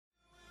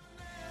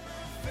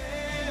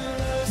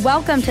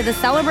Welcome to the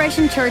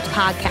Celebration Church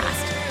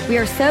podcast. We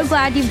are so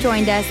glad you've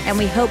joined us, and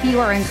we hope you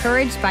are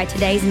encouraged by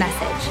today's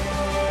message.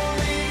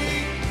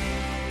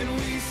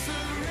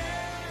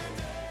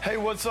 Hey,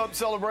 what's up,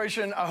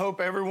 Celebration? I hope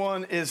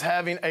everyone is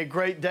having a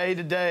great day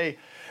today.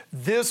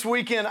 This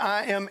weekend,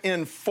 I am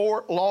in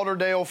Fort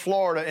Lauderdale,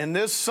 Florida, and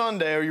this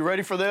Sunday, are you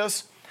ready for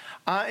this?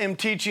 I am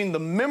teaching the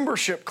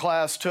membership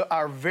class to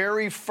our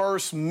very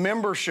first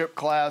membership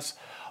class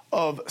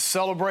of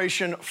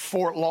Celebration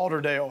Fort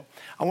Lauderdale.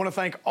 I want to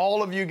thank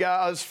all of you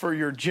guys for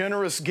your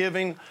generous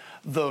giving.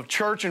 The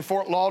church in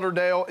Fort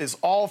Lauderdale is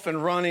off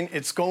and running.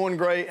 It's going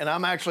great, and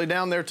I'm actually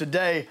down there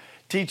today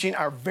teaching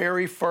our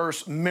very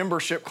first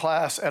membership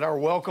class at our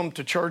Welcome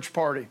to Church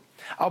party.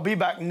 I'll be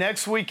back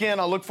next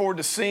weekend. I look forward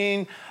to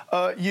seeing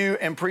you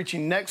and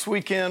preaching next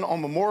weekend on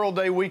Memorial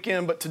Day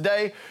weekend. But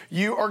today,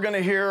 you are going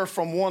to hear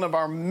from one of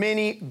our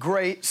many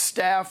great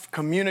staff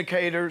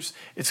communicators.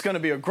 It's going to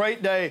be a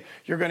great day.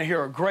 You're going to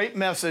hear a great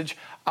message.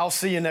 I'll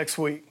see you next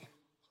week.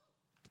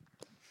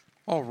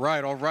 All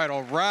right.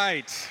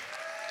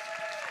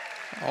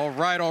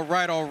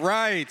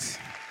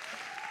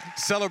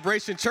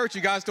 Celebration Church,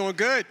 you guys doing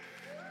good?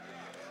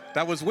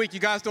 That was weak. You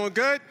guys doing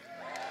good?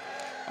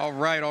 All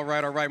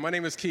right. My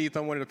name is Keith.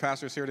 I'm one of the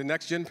pastors here, the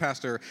Next Gen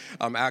pastor,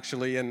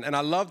 actually. And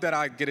I love that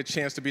I get a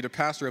chance to be the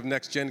pastor of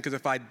Next Gen, because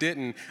if I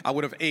didn't, I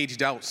would have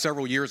aged out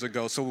several years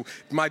ago. So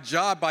my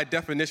job, by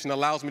definition,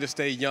 allows me to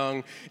stay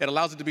young. It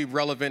allows it to be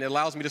relevant. It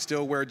allows me to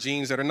still wear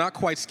jeans that are not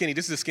quite skinny.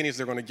 This is as skinny as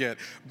they're going to get.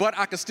 But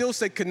I can still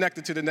stay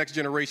connected to the next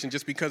generation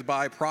just because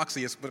by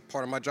proxy, it's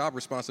part of my job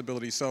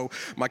responsibility. So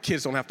my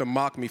kids don't have to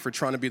mock me for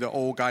trying to be the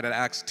old guy that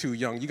acts too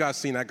young. You guys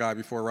seen that guy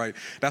before, right?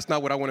 That's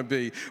not what I want to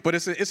be. But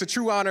it's a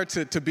true honor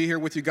to be here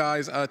with you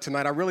guys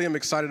tonight. I really am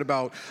excited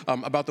about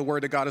the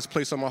word that God has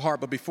placed on my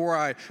heart. But before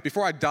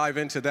I dive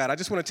into that, I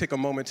just want to take a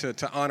moment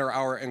to honor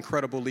our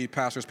incredible lead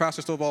pastors.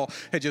 Pastor Stovall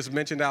had just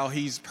mentioned how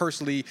he's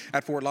personally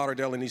at Fort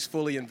Lauderdale and he's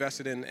fully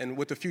invested in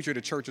what the future of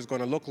the church is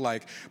going to look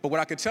like. But what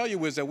I can tell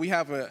you is that we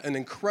have an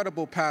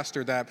incredible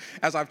pastor that,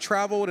 as I've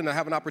traveled and I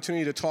have an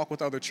opportunity to talk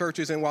with other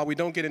churches, and while we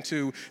don't get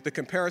into the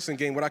comparison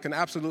game, what I can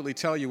absolutely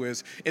tell you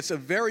is it's a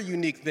very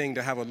unique thing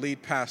to have a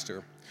lead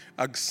pastor,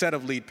 a set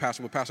of lead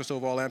pastors with Pastor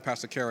Stovall and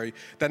Pastor Carey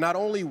that not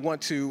only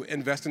want to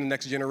invest in the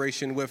next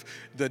generation with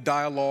the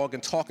dialogue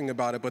and talking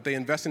about it, but they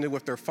invest in it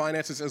with their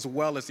finances as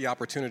well as the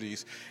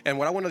opportunities. And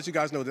what I want to let you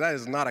guys know, that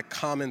is not a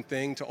common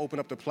thing to open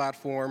up the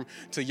platform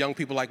to young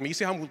people like me. You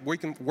see how I'm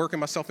working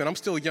myself in? I'm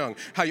still young.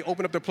 How you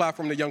open up the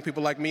platform to young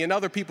people like me and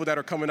other people that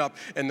are coming up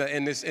in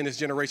this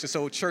generation.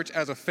 So church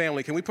as a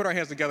family, can we put our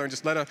hands together and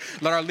just let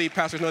our lead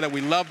pastors know that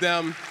we love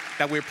them,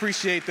 that we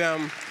appreciate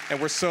them,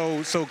 and we're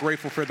so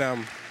grateful for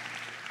them.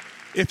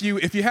 If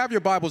you have your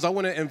Bibles, I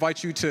want to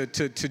invite you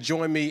to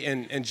join me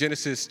in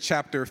Genesis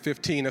chapter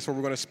 15. That's where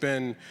we're going to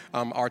spend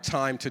our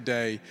time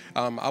today.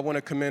 I want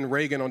to commend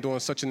Reagan on doing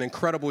such an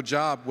incredible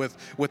job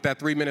with that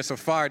 3 minutes of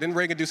fire. Didn't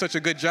Reagan do such a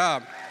good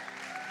job?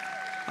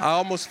 I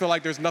almost feel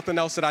like there's nothing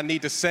else that I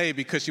need to say,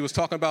 because she was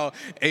talking about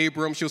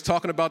Abram. She was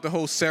talking about the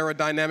whole Sarah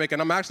dynamic,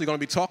 and I'm actually going to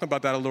be talking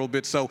about that a little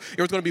bit. So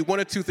there was going to be one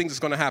or two things that's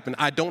going to happen.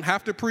 I don't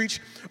have to preach,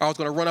 or I was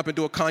going to run up and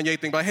do a Kanye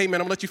thing, but hey,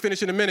 man, I'm going to let you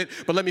finish in a minute,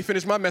 but let me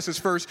finish my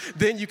message first.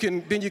 Then you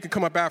can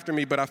come up after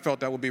me, but I felt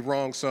that would be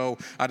wrong, so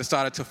I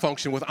decided to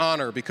function with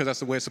honor, because that's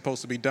the way it's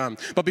supposed to be done.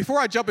 But before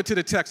I jump into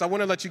the text, I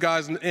want to let you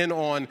guys in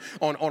on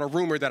a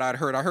rumor that I'd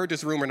heard. I heard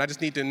this rumor, and I just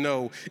need to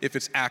know if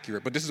it's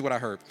accurate, but this is what I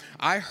heard.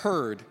 I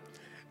heard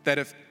that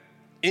if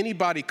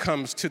anybody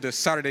comes to the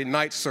Saturday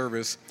night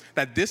service,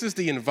 that this is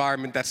the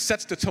environment that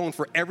sets the tone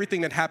for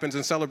everything that happens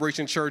in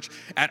Celebration Church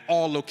at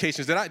all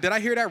locations. Did I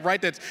hear that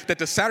right? That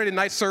the Saturday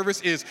night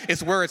service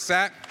is where it's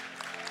at?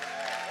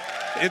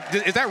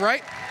 Is that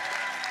right?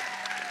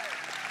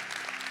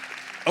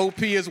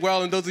 OP as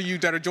well, and those of you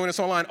that are joining us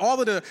online,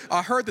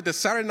 I heard that the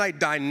Saturday night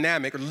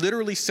dynamic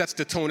literally sets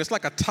the tone. It's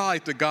like a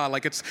tithe to God.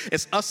 Like it's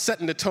us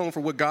setting the tone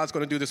for what God's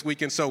going to do this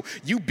weekend. So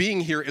you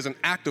being here is an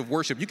act of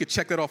worship. You could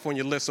check that off on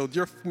your list. So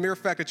your mere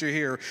fact that you're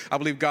here, I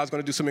believe God's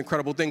going to do some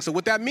incredible things. So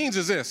what that means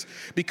is this: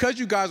 because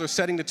you guys are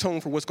setting the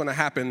tone for what's going to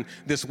happen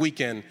this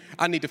weekend,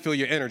 I need to feel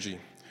your energy.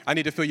 I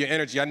need to feel your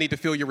energy. I need to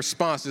feel your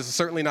response. This is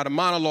certainly not a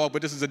monologue,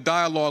 but this is a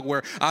dialogue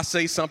where I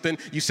say something,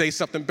 you say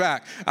something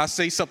back. I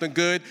say something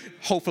good,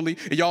 hopefully,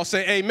 and y'all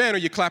say amen, or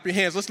you clap your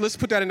hands. Let's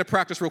put that into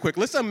practice real quick.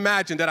 Let's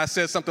imagine that I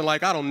said something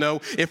like, I don't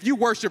know, if you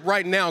worship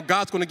right now,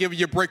 God's going to give you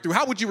your breakthrough.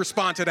 How would you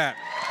respond to that?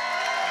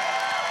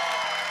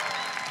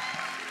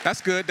 That's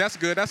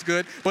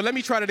good. But let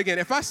me try that again.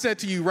 If I said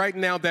to you right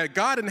now that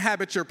God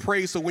inhabits your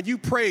praise, so when you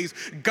praise,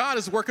 God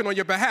is working on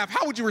your behalf,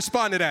 how would you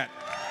respond to that?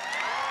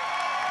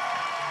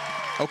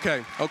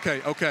 Okay.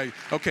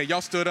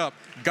 Y'all stood up.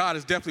 God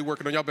is definitely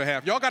working on your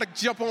behalf. Y'all got to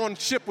jump on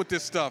ship with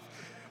this stuff.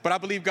 But I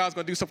believe God's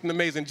going to do something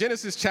amazing.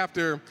 Genesis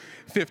chapter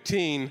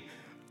 15.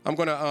 I'm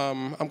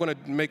gonna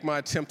make my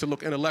attempt to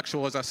look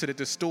intellectual as I sit at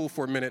this stool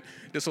for a minute.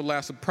 This will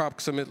last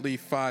approximately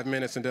 5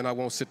 minutes, and then I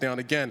won't sit down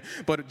again.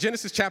 But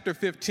Genesis chapter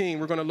 15,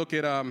 we're gonna look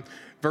at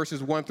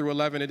verses 1 through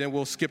 11, and then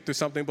we'll skip through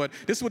something. But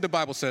this is what the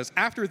Bible says.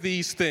 After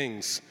these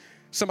things,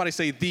 somebody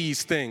say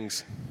these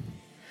things.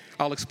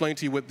 I'll explain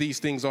to you what these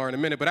things are in a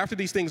minute. But after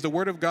these things, the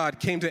word of God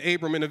came to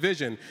Abram in a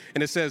vision.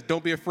 And it says,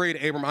 don't be afraid,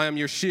 Abram, I am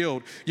your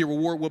shield. Your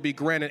reward will be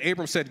granted.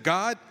 Abram said,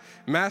 God,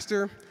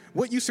 Master,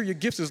 what use are your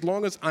gifts as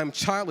long as I'm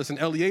childless and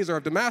Eliezer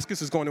of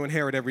Damascus is going to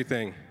inherit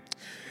everything?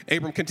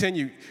 Abram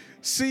continued,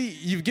 see,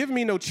 you've given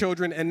me no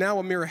children, and now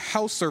a mere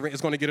house servant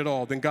is going to get it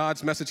all. Then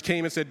God's message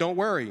came and said, don't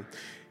worry,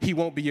 he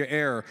won't be your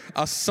heir.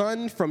 A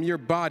son from your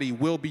body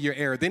will be your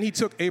heir. Then he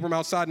took Abram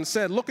outside and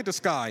said, look at the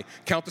sky,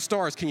 count the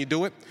stars. Can you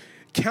do it?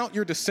 Count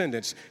your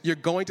descendants. You're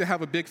going to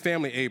have a big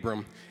family,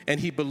 Abram. And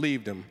he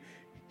believed him.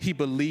 He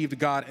believed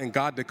God, and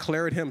God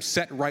declared him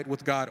set right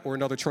with God, or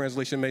another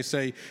translation may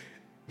say,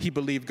 he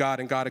believed God,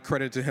 and God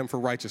accredited to him for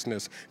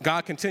righteousness.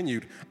 God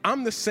continued,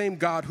 I'm the same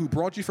God who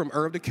brought you from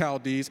Ur of the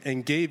Chaldees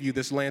and gave you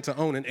this land to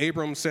own. And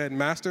Abram said,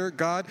 Master,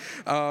 God,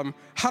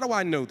 how do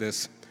I know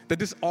this, that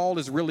this all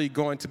is really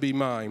going to be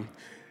mine?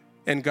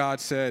 And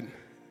God said,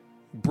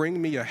 bring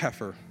me a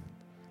heifer.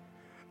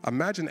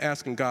 Imagine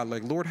asking God,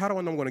 like, Lord, how do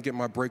I know I'm going to get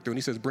my breakthrough? And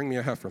he says, bring me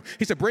a heifer.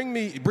 He said, bring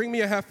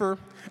me a heifer,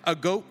 a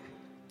goat,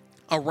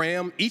 a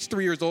ram, each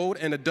 3 years old,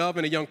 and a dove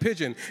and a young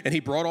pigeon. And he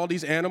brought all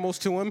these animals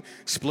to him,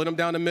 split them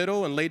down the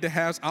middle, and laid the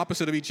halves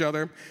opposite of each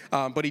other.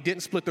 But he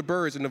didn't split the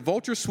birds. And the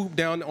vultures swooped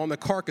down on the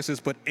carcasses,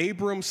 but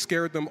Abram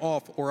scared them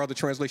off, or other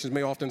translations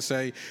may often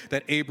say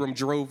that Abram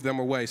drove them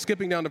away.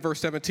 Skipping down to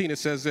verse 17, it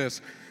says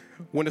this.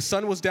 When the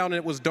sun was down and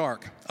it was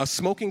dark, a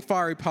smoking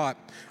fiery pot,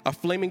 a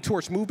flaming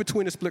torch moved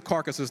between the split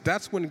carcasses.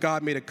 That's when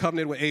God made a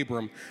covenant with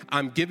Abram.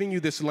 I'm giving you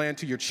this land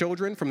to your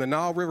children, from the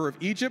Nile River of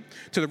Egypt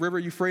to the river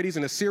Euphrates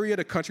in Assyria,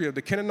 the country of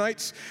the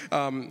Canaanites,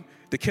 the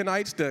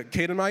Kenites, the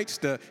Canaanites,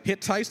 the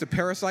Hittites, the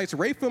Perizzites,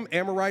 Rephaim,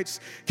 Amorites,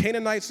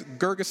 Canaanites,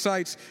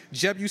 Girgashites,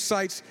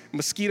 Jebusites,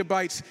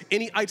 Mosquitobites,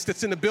 any ites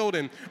that's in the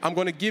building. I'm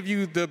going to give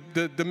you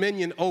the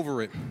dominion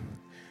over it.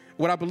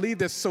 What I believe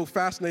that's so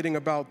fascinating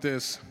about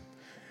this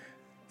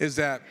is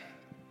that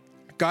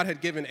God had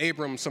given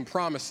Abram some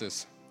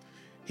promises.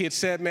 He had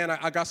said, man,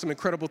 I got some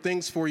incredible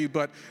things for you,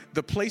 but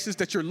the places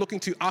that you're looking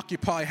to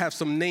occupy have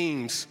some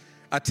names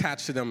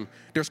attached to them.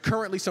 There's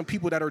currently some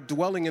people that are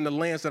dwelling in the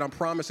lands that I'm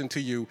promising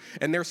to you,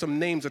 and there's some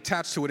names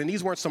attached to it. And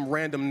these weren't some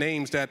random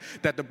names that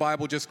the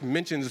Bible just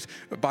mentions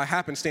by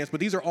happenstance,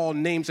 but these are all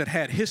names that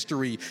had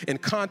history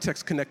and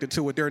context connected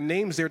to it. There are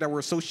names there that were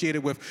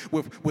associated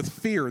with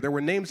fear. There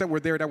were names that were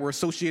there that were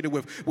associated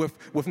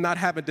with not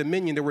having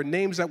dominion. There were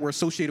names that were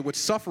associated with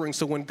suffering.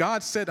 So when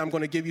God said, I'm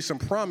going to give you some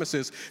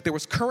promises, there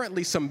was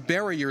currently some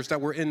barriers that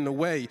were in the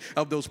way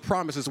of those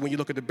promises when you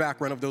look at the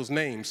background of those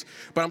names.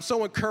 But I'm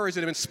so encouraged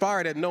and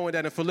inspired at knowing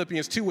that in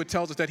Philippians 2, it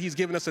tells us that he's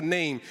given us a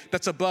name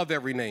that's above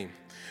every name.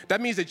 That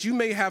means that you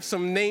may have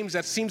some names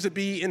that seems to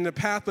be in the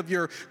path of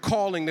your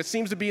calling, that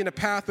seems to be in the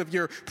path of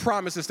your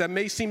promises, that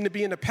may seem to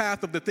be in the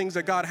path of the things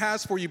that God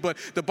has for you. But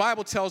the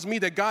Bible tells me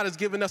that God has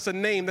given us a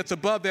name that's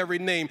above every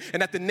name.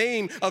 And at the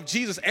name of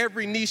Jesus,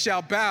 every knee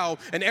shall bow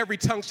and every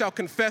tongue shall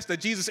confess that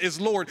Jesus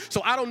is Lord.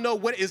 So I don't know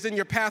what is in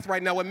your path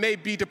right now. It may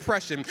be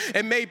depression.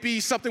 It may be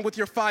something with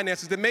your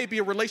finances. It may be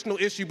a relational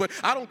issue. But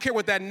I don't care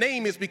what that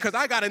name is, because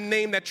I got a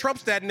name that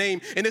trumps that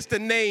name, and it's the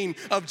name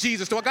of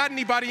Jesus. So I got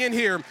anybody in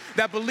here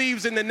that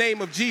believes in the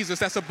name of Jesus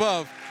that's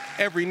above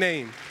every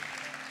name?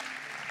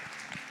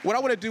 What I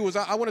want to do is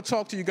I want to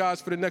talk to you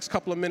guys for the next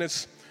couple of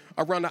minutes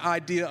around the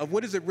idea of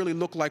what does it really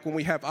look like when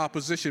we have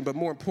opposition, but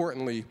more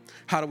importantly,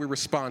 how do we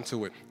respond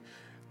to it?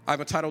 I've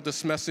entitled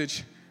this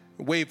message,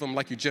 Wave Them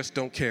Like You Just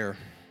Don't Care.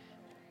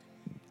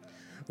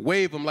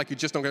 Wave them like you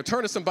just don't care.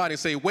 Turn to somebody and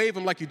say, wave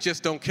them like you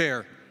just don't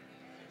care.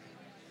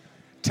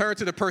 Turn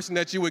to the person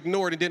that you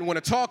ignored and didn't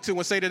want to talk to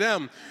and say to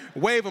them,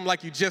 wave them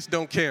like you just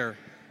don't care.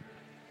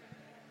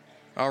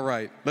 All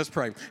right, let's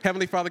pray.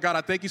 Heavenly Father God,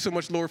 I thank you so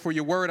much, Lord, for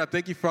your word. I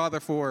thank you, Father,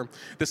 for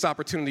this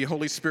opportunity.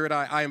 Holy Spirit,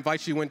 I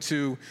invite you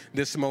into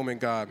this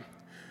moment, God.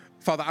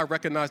 Father, I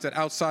recognize that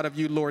outside of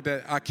you, Lord,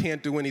 that I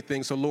can't do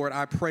anything. So, Lord,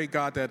 I pray,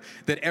 God, that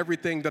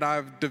everything that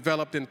I've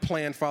developed and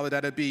planned, Father,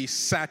 that it be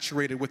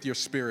saturated with your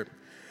Spirit.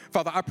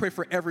 Father, I pray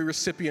for every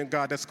recipient,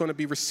 God, that's going to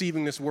be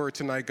receiving this word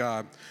tonight,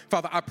 God.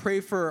 Father, I pray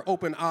for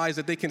open eyes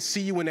that they can see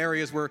you in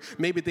areas where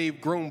maybe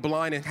they've grown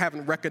blind and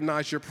haven't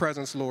recognized your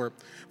presence, Lord.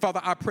 Father,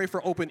 I pray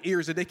for open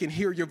ears that they can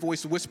hear your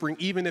voice whispering,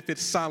 even if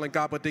it's silent,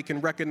 God, but they can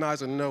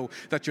recognize and know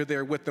that you're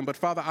there with them. But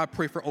Father, I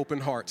pray for open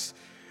hearts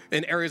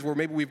in areas where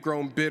maybe we've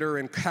grown bitter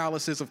and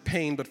calluses of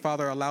pain, but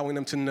Father, allowing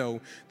them to know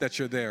that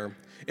you're there.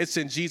 It's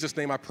in Jesus'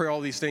 name I pray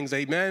all these things.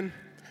 Amen,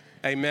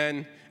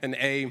 amen, and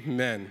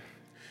amen.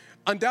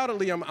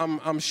 Undoubtedly,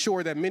 I'm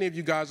sure that many of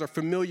you guys are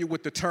familiar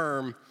with the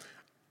term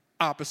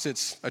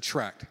opposites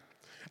attract.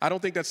 I don't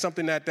think that's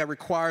something that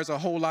requires a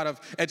whole lot of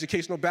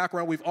educational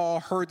background. We've all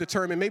heard the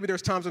term, and maybe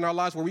there's times in our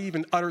lives where we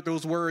even uttered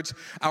those words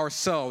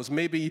ourselves.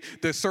 Maybe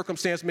the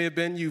circumstance may have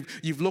been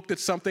you've looked at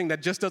something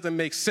that just doesn't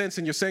make sense,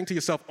 and you're saying to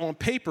yourself, on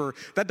paper,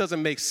 that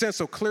doesn't make sense,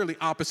 so clearly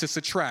opposites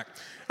attract.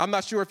 I'm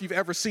not sure if you've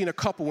ever seen a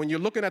couple, when you're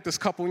looking at this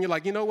couple and you're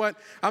like, you know what,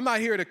 I'm not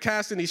here to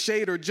cast any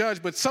shade or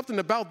judge, but something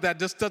about that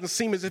just doesn't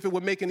seem as if it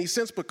would make any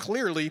sense, but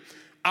clearly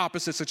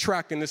opposites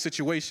attract in this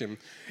situation.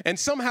 And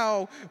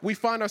somehow we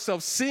find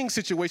ourselves seeing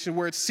situations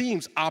where it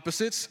seems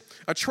opposites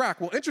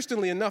attract. Well,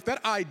 interestingly enough,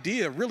 that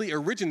idea really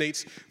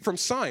originates from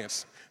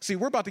science. See,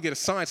 we're about to get a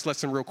science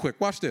lesson real quick.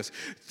 Watch this.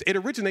 It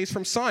originates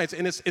from science,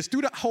 and it's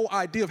through the whole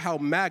idea of how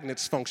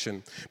magnets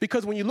function.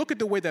 Because when you look at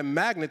the way that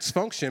magnets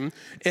function,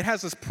 it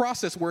has this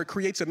process where it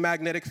creates a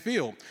magnetic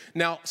field.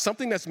 Now,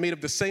 something that's made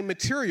of the same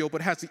material but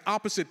has the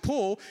opposite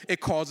pull, it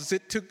causes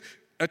it to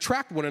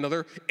attract one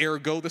another,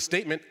 ergo the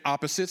statement,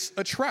 opposites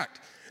attract.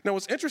 Now,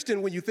 what's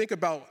interesting when you think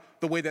about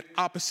the way that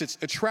opposites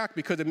attract,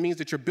 because it means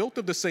that you're built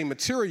of the same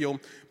material,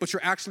 but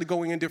you're actually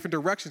going in different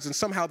directions, and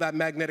somehow that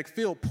magnetic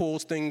field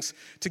pulls things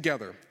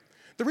together.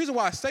 The reason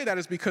why I say that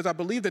is because I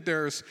believe that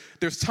there's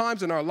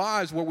times in our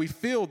lives where we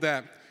feel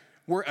that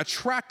we're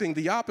attracting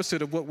the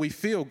opposite of what we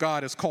feel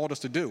God has called us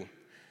to do.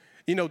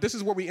 You know, this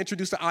is where we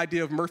introduce the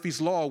idea of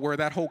Murphy's Law, where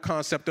that whole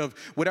concept of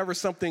whatever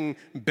something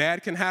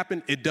bad can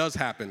happen, it does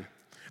happen.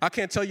 I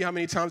can't tell you how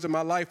many times in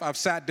my life I've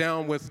sat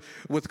down with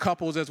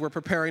couples as we're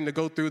preparing to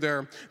go through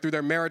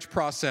their marriage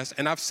process,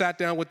 and I've sat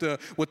down with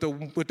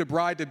the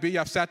bride-to-be,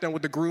 I've sat down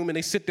with the groom, and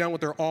they sit down with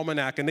their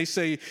almanac, and they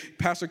say,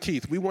 Pastor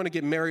Keith, we want to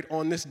get married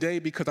on this day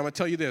because I'm going to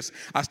tell you this,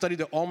 I studied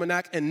the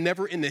almanac, and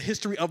never in the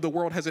history of the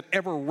world has it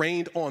ever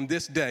rained on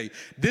this day.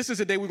 This is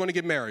the day we're going to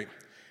get married.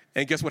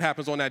 And guess what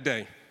happens on that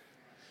day?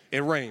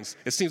 It rains.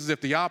 It seems as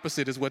if the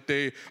opposite is what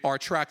they are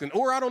attracting.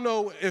 Or I don't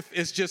know if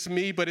it's just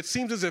me, but it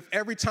seems as if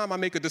every time I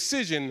make a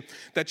decision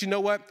that, you know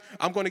what,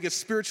 I'm going to get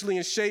spiritually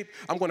in shape,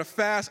 I'm going to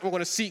fast, I'm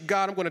going to seek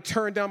God, I'm going to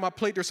turn down my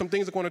plate, there's some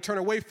things I'm going to turn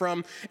away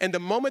from. And the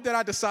moment that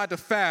I decide to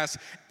fast,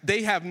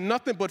 they have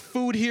nothing but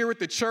food here at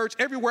the church.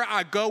 Everywhere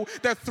I go,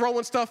 they're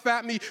throwing stuff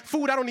at me.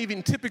 Food I don't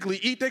even typically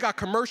eat. They got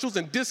commercials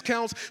and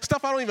discounts,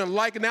 stuff I don't even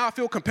like, and now I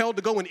feel compelled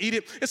to go and eat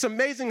it. It's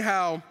amazing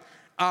how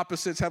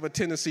opposites have a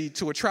tendency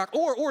to attract.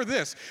 Or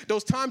this,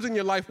 those times in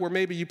your life where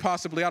maybe you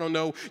possibly, I don't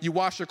know, you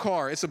wash your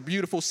car. It's a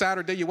beautiful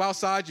Saturday. You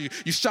outside, you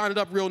shine it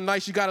up real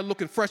nice. You got it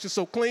looking fresh and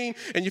so clean.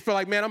 And you feel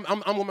like, man,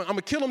 I'm going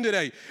to kill him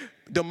today.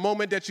 The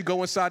moment that you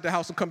go inside the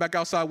house and come back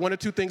outside, one or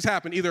two things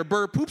happen. Either a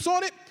bird poops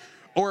on it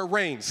or it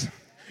rains.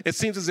 It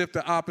seems as if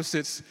the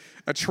opposites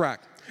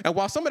attract. And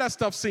while some of that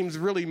stuff seems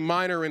really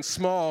minor and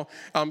small,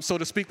 so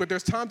to speak, but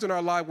there's times in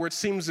our life where it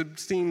seems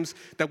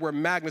that we're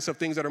magnets of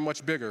things that are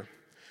much bigger.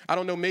 I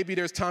don't know, maybe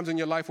there's times in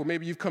your life where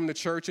maybe you've come to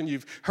church and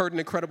you've heard an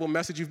incredible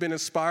message, you've been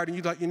inspired,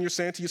 and you're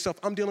saying to yourself,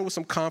 I'm dealing with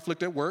some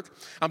conflict at work,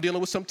 I'm dealing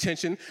with some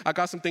tension, I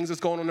got some things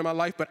that's going on in my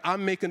life, but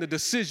I'm making a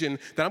decision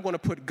that I'm going to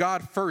put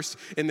God first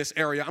in this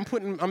area.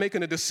 I'm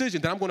making a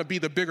decision that I'm going to be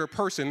the bigger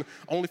person,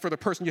 only for the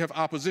person you have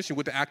opposition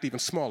with to act even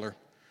smaller.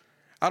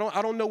 I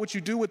don't know what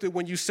you do with it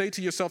when you say to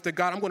yourself that,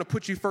 God, I'm going to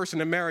put you first in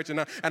the marriage.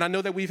 And I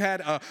know that we've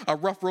had a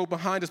rough road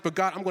behind us, but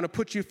God, I'm going to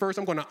put you first.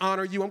 I'm going to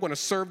honor you. I'm going to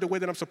serve the way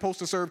that I'm supposed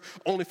to serve,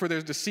 only for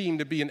there to seem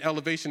to be an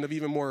elevation of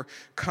even more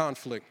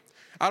conflict.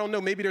 I don't know,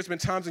 maybe there's been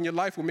times in your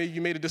life where maybe you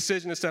made a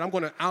decision and said, I'm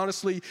going to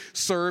honestly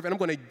serve and I'm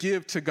going to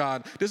give to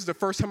God. This is the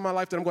first time in my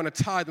life that I'm going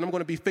to tithe and I'm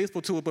going to be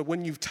faithful to it. But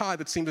when you've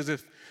tithed, it seems as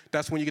if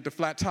that's when you get the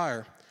flat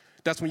tire.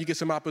 That's when you get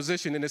some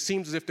opposition, and it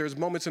seems as if there's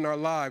moments in our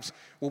lives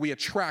where we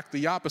attract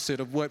the opposite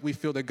of what we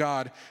feel that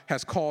God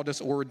has called us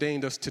or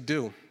ordained us to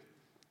do.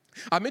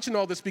 I mention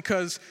all this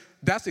because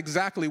that's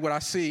exactly what I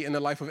see in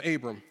the life of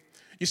Abram.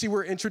 You see,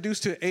 we're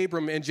introduced to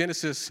Abram in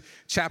Genesis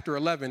chapter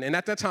 11, and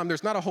at that time,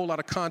 there's not a whole lot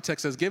of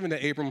context that's given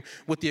to Abram,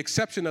 with the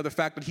exception of the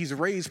fact that he's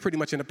raised pretty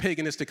much in a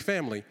paganistic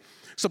family.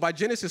 So by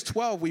Genesis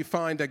 12, we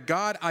find that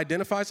God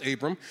identifies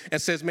Abram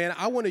and says, man,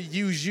 I want to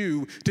use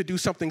you to do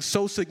something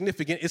so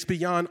significant, it's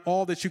beyond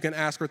all that you can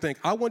ask or think.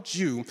 I want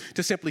you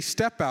to simply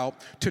step out,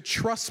 to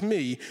trust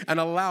me, and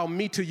allow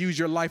me to use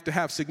your life to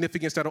have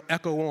significance that'll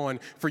echo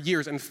on for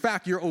years. In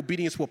fact, your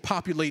obedience will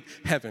populate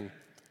heaven.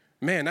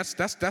 Man,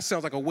 that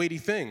sounds like a weighty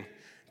thing.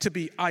 To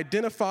be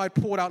identified,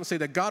 pulled out, and say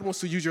that God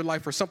wants to use your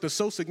life for something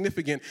so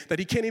significant that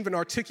he can't even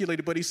articulate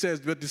it, but he says,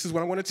 but this is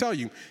what I want to tell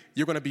you.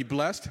 You're going to be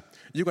blessed.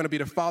 You're going to be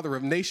the father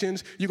of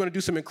nations. You're going to do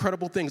some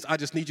incredible things. I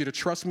just need you to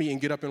trust me and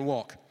get up and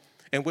walk.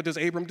 And what does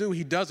Abram do?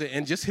 He does it.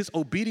 And just his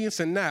obedience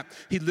in that,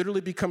 he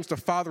literally becomes the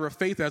father of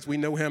faith as we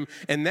know him.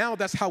 And now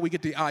that's how we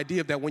get the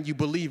idea of that when you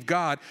believe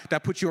God,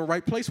 that puts you in the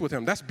right place with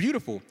him. That's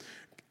beautiful.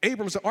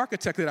 Abram's the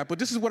architect of that. But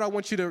this is what I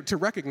want you to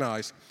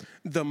recognize.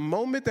 The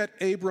moment that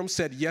Abram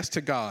said yes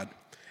to God,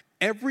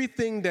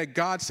 everything that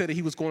God said that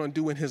he was going to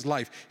do in his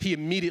life, he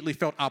immediately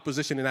felt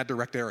opposition in that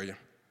direct area.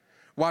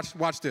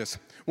 Watch this.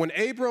 When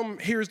Abram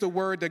hears the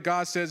word that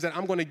God says that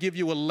I'm going to give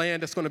you a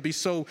land that's going to be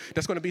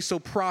so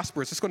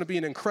prosperous, it's going to be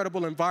an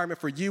incredible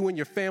environment for you and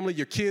your family,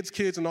 your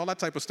kids, and all that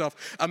type of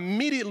stuff.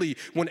 Immediately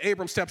when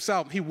Abram steps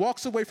out, he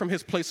walks away from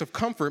his place of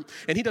comfort,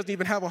 and he doesn't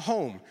even have a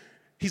home.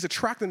 He's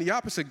attracting the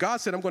opposite.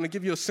 God said, I'm going to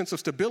give you a sense of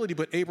stability,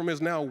 but Abram is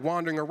now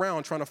wandering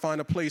around trying to find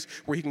a place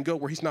where he can go,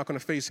 where he's not going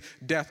to face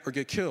death or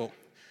get killed.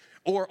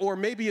 Or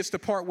maybe it's the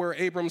part where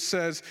Abram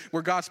says,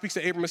 where God speaks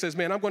to Abram and says,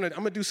 man, I'm going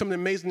to do something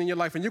amazing in your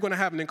life, and you're going to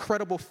have an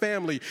incredible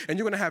family, and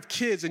you're going to have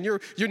kids, and your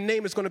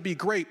name is going to be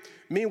great.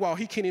 Meanwhile,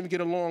 he can't even get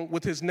along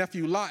with his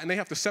nephew Lot, and they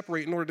have to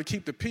separate in order to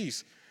keep the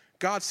peace.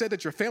 God said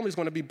that your family's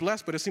going to be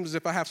blessed, but it seems as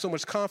if I have so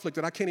much conflict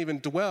that I can't even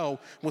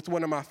dwell with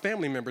one of my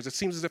family members. It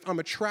seems as if I'm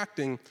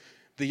attracting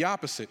the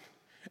opposite.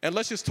 And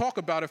let's just talk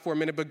about it for a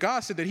minute. But God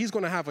said that he's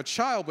going to have a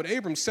child, but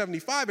Abram's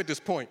 75 at this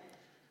point.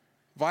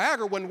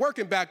 Viagra wasn't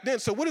working back then.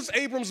 So what is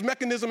Abram's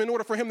mechanism in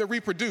order for him to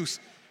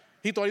reproduce?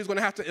 He thought he was going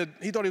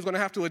to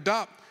have to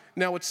adopt.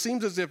 Now, it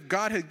seems as if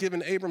God had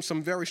given Abram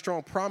some very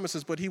strong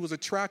promises, but he was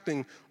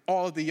attracting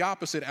all of the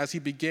opposite as he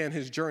began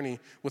his journey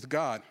with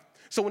God.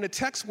 So in the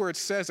text where it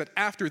says that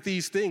after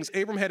these things,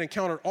 Abram had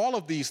encountered all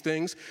of these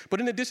things, but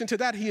in addition to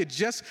that, he had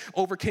just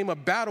overcame a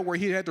battle where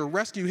he had to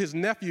rescue his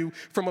nephew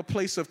from a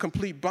place of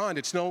complete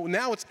bondage.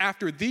 Now it's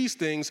after these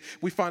things,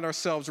 we find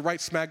ourselves right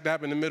smack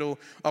dab in the middle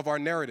of our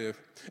narrative.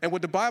 And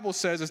what the Bible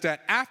says is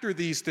that after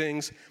these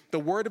things, the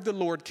word of the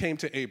Lord came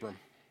to Abram.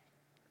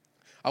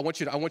 I want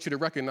you to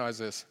recognize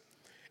this.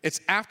 It's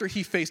after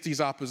he faced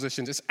these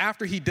oppositions. It's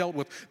after he dealt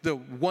with the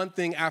one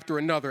thing after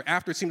another,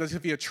 after it seemed as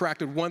if he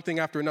attracted one thing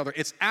after another.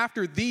 It's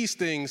after these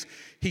things,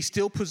 he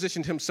still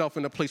positioned himself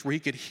in a place where he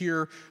could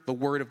hear the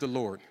word of the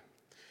Lord.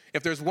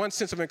 If there's one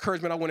sense of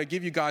encouragement I want to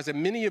give you guys, that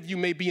many of you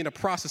may be in the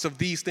process of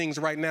these things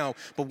right now,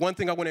 but one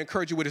thing I want to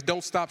encourage you with is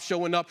don't stop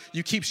showing up.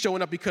 You keep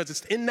showing up because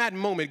it's in that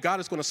moment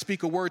God is going to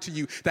speak a word to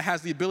you that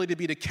has the ability to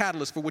be the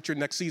catalyst for what your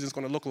next season is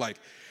going to look like.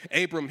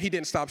 Abram, he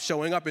didn't stop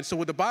showing up. And so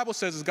what the Bible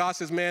says is God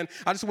says, man,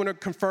 I just want to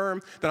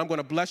confirm that I'm going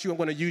to bless you. I'm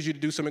going to use you to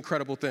do some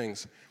incredible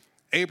things.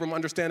 Abram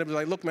understandably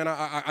like, look, man,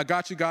 I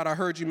got you, God. I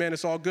heard you, man.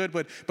 It's all good,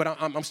 but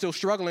I'm still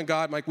struggling,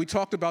 God. Like we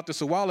talked about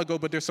this a while ago,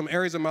 but there's some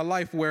areas in my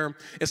life where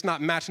it's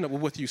not matching up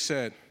with what you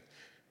said.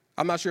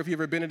 I'm not sure if you've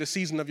ever been in a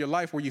season of your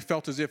life where you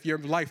felt as if your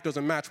life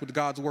doesn't match what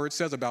God's word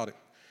says about it.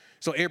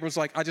 So Abram's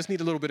like, I just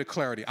need a little bit of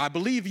clarity. I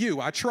believe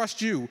you. I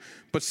trust you,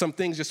 but some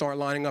things just aren't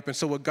lining up. And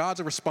so what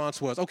God's response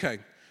was, okay,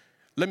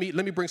 let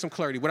me bring some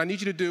clarity. What I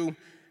need you to do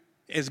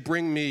is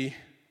bring me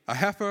a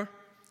heifer,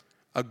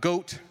 a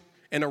goat,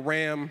 and a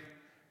ram,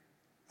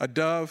 a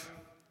dove,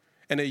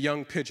 and a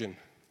young pigeon.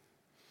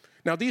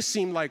 Now, these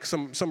seem like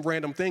some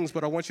random things,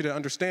 but I want you to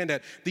understand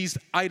that these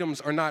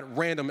items are not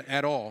random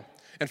at all.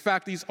 In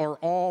fact, these are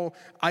all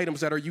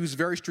items that are used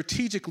very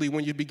strategically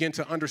when you begin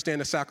to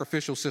understand the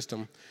sacrificial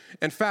system.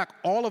 In fact,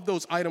 all of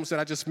those items that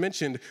I just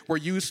mentioned were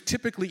used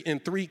typically in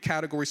three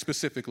categories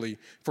specifically: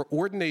 for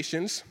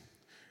ordinations,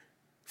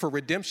 for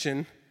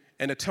redemption,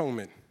 and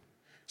atonement.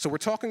 So we're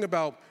talking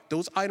about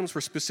those items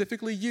were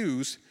specifically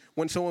used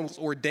when someone was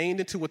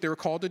ordained into what they were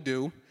called to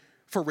do,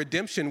 for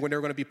redemption when they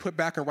were going to be put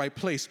back in right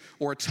place,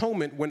 or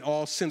atonement when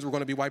all sins were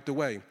going to be wiped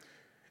away.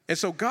 And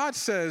so God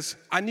says,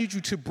 I need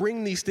you to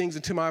bring these things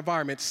into my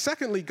environment.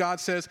 Secondly, God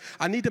says,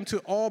 I need them to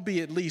all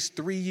be at least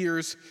 3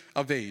 years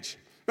of age.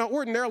 Now,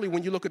 ordinarily,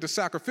 when you look at the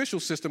sacrificial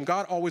system,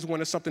 God always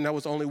wanted something that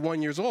was only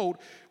 1 year old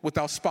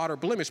without spot or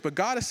blemish. But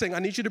God is saying, I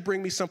need you to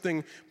bring me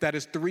something that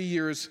is 3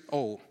 years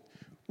old.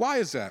 Why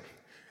is that?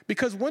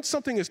 Because once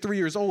something is 3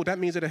 years old, that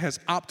means that it has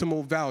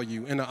optimal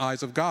value in the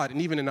eyes of God and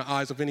even in the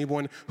eyes of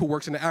anyone who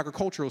works in the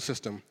agricultural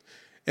system.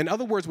 In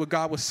other words, what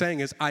God was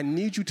saying is, I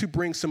need you to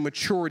bring some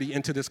maturity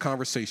into this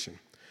conversation.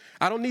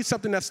 I don't need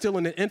something that's still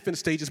in the infant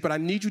stages, but I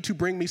need you to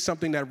bring me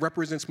something that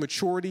represents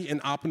maturity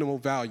and optimal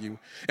value.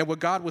 And what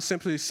God was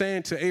simply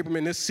saying to Abram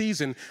in this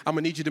season, I'm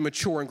going to need you to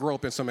mature and grow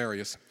up in some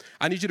areas.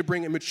 I need you to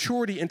bring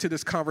maturity into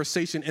this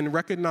conversation and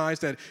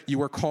recognize that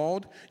you are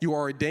called, you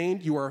are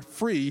ordained, you are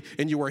free,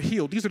 and you are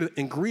healed. These are the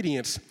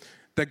ingredients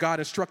that God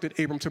instructed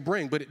Abram to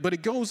bring. But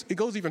it goes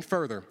even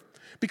further.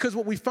 Because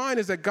what we find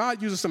is that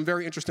God uses some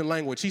very interesting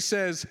language. He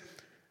says,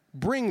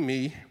 bring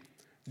me,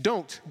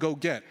 don't go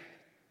get.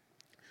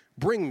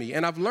 Bring me.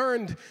 And I've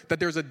learned that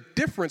there's a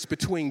difference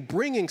between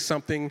bringing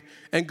something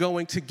and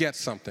going to get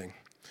something.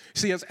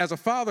 See, as a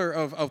father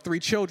of 3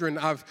 children,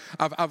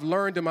 I've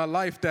learned in my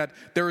life that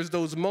there is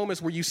those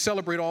moments where you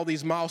celebrate all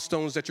these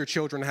milestones that your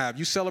children have.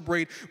 You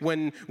celebrate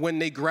when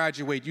they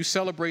graduate. You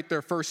celebrate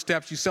their first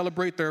steps. You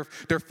celebrate their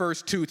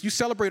first tooth. You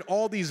celebrate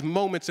all these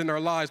moments in their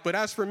lives. But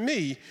as for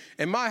me,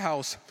 in my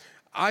house,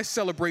 I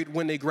celebrate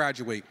when they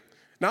graduate.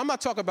 Now, I'm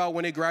not talking about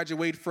when they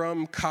graduate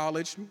from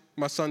college.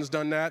 My son's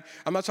done that.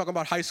 I'm not talking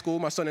about high school.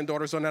 My son and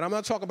daughter's done that. I'm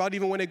not talking about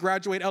even when they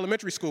graduate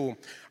elementary school.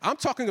 I'm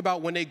talking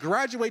about when they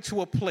graduate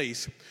to a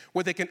place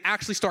where they can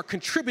actually start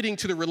contributing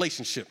to the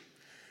relationship.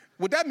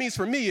 What that means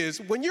for me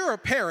is when you're a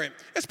parent,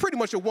 it's pretty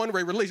much a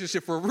one-way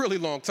relationship for a really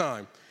long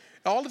time.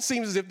 All it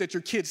seems as if that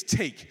your kids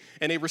take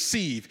and they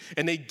receive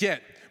and they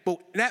get. But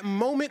that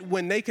moment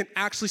when they can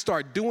actually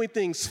start doing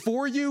things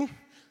for you,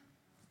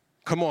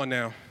 come on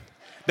now.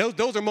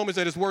 Those are moments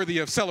that is worthy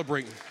of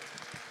celebrating.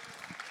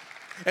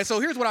 And so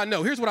here's what I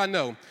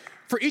know.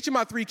 For each of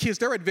my 3 kids,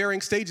 they're at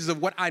varying stages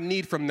of what I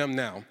need from them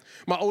now.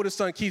 My oldest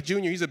son, Keith Jr.,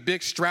 he's a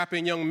big,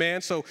 strapping young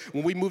man. So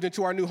when we moved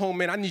into our new home,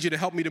 man, I need you to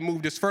help me to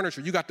move this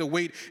furniture. You got the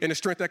weight and the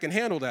strength that can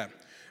handle that.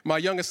 My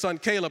youngest son,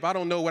 Caleb, I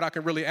don't know what I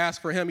can really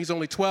ask for him. He's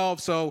only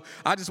 12, so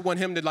I just want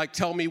him to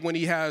tell me when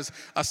he has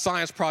a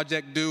science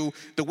project due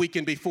the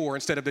weekend before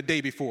instead of the day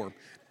before.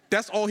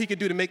 That's all he could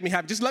do to make me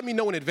happy. Just let me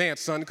know in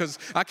advance, son, because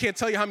I can't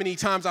tell you how many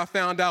times I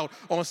found out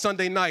on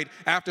Sunday night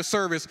after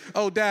service,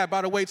 oh, Dad,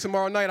 by the way,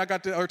 tomorrow I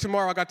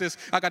got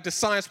this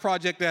science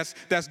project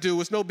that's due.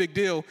 It's no big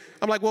deal.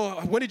 I'm like,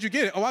 well, when did you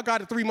get it? Oh, I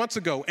got it 3 months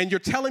ago. And you're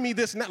telling me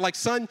this and that. Like,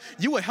 son,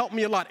 you would help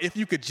me a lot if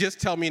you could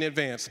just tell me in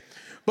advance.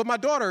 But my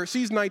daughter,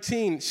 she's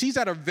 19. She's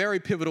at a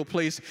very pivotal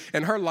place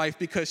in her life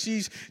because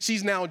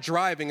she's now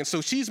driving. And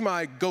so she's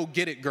my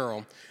go-get-it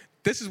girl.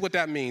 This is what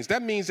that means.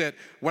 That means that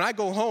when I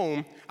go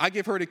home, I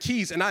give her the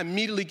keys, and I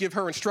immediately give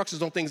her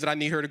instructions on things that I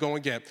need her to go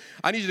and get.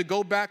 I need you to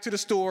go back to the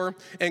store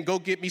and go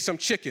get me some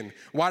chicken.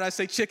 Why did I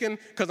say chicken?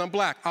 Because I'm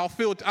black. I'll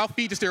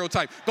feed the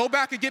stereotype. Go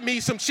back and get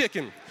me some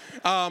chicken.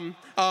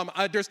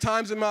 There's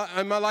times in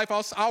my life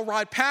I'll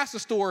ride past the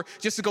store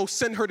just to go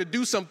send her to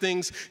do some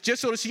things,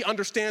 just so that she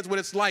understands what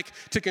it's like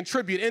to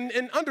contribute.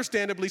 And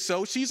understandably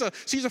so. She's a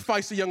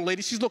feisty young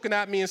lady. She's looking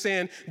at me and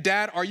saying,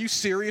 Dad, are you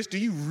serious? Do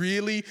you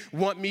really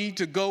want me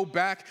to go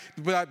back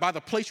by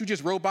the place you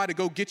just rode by to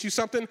go get you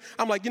something?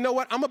 I'm like, you know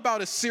what? I'm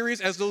about as serious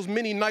as those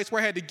many nights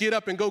where I had to get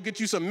up and go get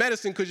you some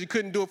medicine because you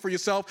couldn't do it for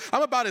yourself.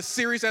 I'm about as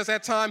serious as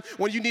that time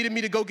when you needed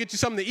me to go get you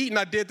something to eat and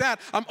I did that.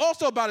 I'm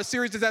also about as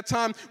serious as that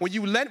time when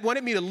you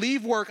wanted me to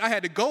leave work. I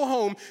had to go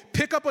home,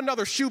 pick up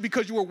another shoe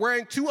because you were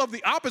wearing two of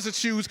the opposite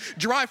shoes,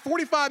 drive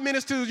 45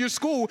 minutes to your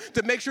school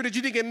to make sure that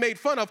you didn't get made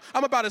fun of.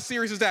 I'm about as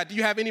serious as that. Do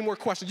you have any more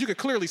questions? You can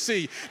clearly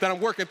see that I'm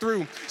working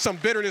through some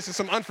bitterness and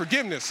some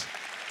unforgiveness.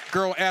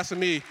 Girl asking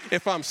me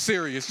if I'm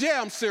serious.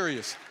 Yeah, I'm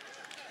serious.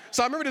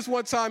 So I remember this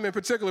one time in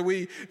particular,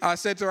 I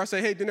said to her,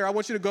 hey, Dinner, I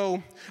want you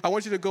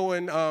to go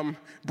and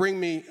bring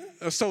me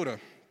a soda.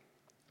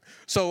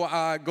 So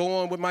I go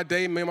on with my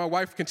day. Me and my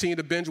wife continue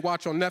to binge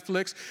watch on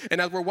Netflix.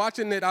 And as we're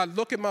watching it, I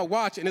look at my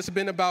watch, and it's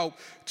been about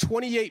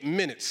 28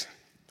 minutes.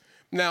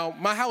 Now,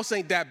 my house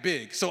ain't that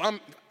big. So I'm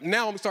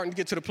starting to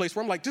get to the place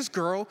where I'm like, this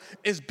girl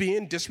is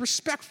being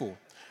disrespectful.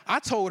 I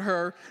told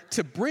her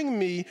to bring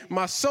me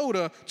my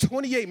soda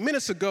 28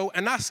 minutes ago,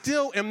 and I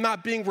still am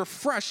not being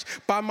refreshed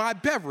by my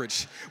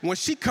beverage. When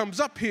she comes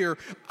up here,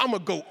 I'm going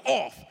to go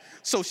off.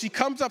 So she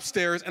comes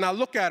upstairs, and I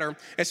look at her,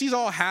 and she's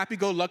all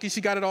happy-go-lucky. She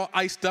got it all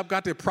iced up,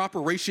 got the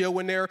proper ratio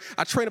in there.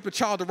 I train up a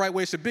child the right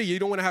way it should be. You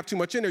don't want to have too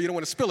much in there. You don't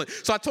want to spill it.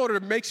 So I told her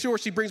to make sure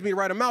she brings me the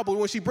right amount, but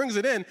when she brings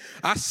it in,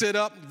 I sit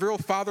up, real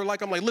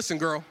father-like. I'm like, listen,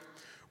 girl.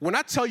 When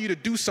I tell you to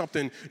do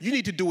something, you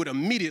need to do it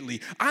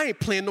immediately. I ain't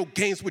playing no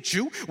games with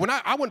you.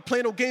 I wouldn't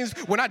play no games.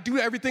 When I do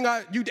everything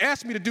you'd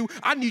ask me to do,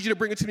 I need you to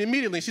bring it to me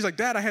immediately. And she's like,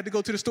 Dad, I had to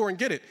go to the store and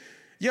get it.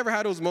 You ever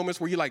had those moments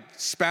where you like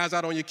spaz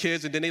out on your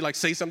kids and then they like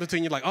say something to you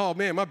and you're like, oh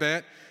man, my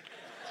bad.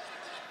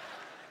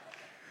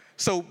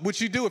 So what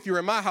you do if you're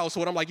in my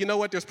household, I'm like, you know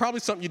what? There's probably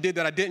something you did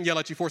that I didn't yell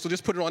at you for, so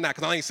just put it on that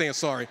because I ain't saying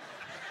sorry.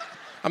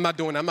 I'm not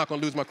doing that. I'm not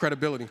going to lose my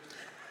credibility.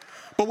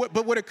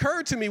 But what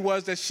occurred to me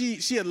was that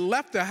she had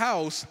left the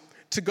house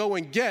to go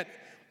and get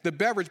the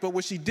beverage, but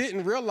what she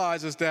didn't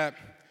realize is that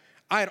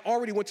I had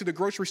already went to the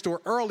grocery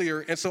store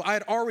earlier, and so I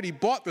had already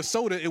bought the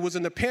soda. It was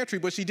in the pantry,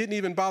 but she didn't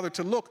even bother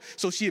to look,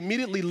 so she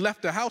immediately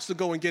left the house to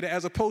go and get it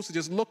as opposed to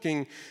just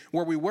looking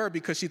where we were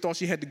because she thought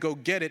she had to go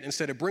get it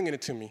instead of bringing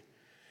it to me.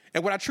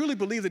 And what I truly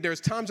believe that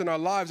there's times in our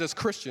lives as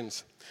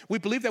Christians, we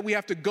believe that we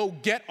have to go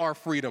get our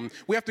freedom.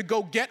 We have to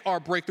go get our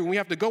breakthrough. We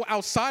have to go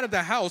outside of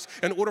the house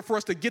in order for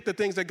us to get the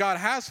things that God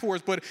has for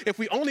us. But if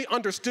we only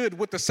understood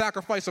what the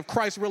sacrifice of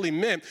Christ really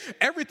meant,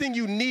 everything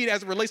you need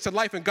as it relates to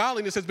life and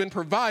godliness has been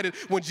provided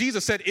when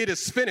Jesus said it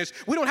is finished.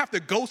 We don't have to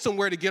go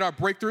somewhere to get our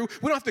breakthrough.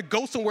 We don't have to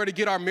go somewhere to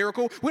get our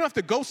miracle. We don't have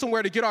to go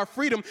somewhere to get our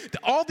freedom.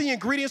 All the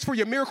ingredients for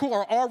your miracle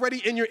are already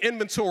in your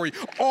inventory.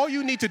 All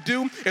you need to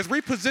do is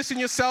reposition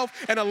yourself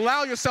and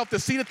allow yourself to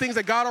see the things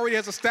that God already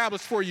has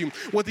established for you.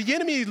 What the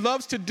enemy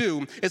loves to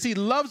do is he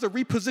loves to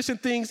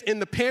reposition things in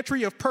the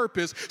pantry of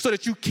purpose so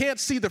that you can't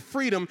see the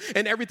freedom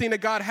and everything that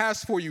God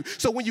has for you.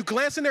 So when you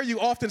glance in there, you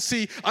often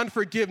see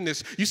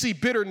unforgiveness, you see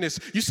bitterness,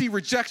 you see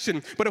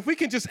rejection. But if we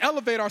can just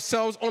elevate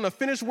ourselves on the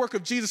finished work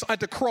of Jesus at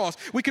the cross,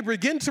 we can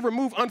begin to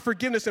remove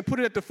unforgiveness and put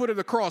it at the foot of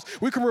the cross.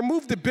 We can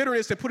remove the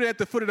bitterness and put it at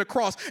the foot of the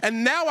cross.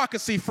 And now I can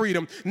see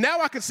freedom.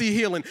 Now I can see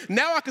healing.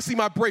 Now I can see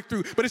my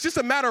breakthrough. But it's just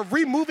a matter of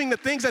removing the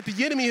things that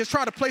the enemy has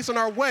tried to place on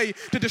our way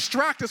to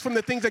distract us from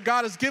the things that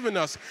God has given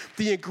us.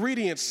 The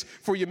ingredients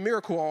for your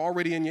miracle are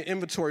already in your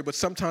inventory, but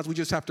sometimes we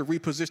just have to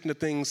reposition the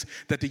things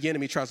that the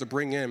enemy tries to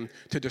bring in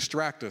to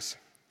distract us.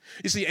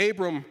 You see,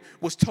 Abram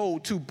was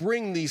told to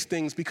bring these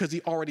things because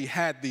he already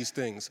had these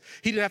things.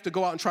 He didn't have to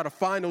go out and try to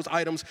find those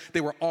items.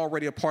 They were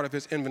already a part of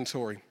his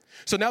inventory.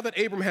 So now that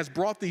Abram has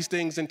brought these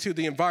things into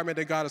the environment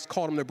that God has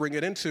called him to bring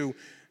it into,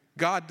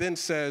 God then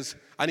says,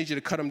 I need you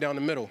to cut them down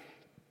the middle.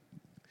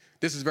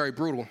 This is very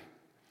brutal.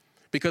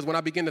 Because when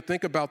I begin to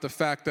think about the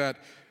fact that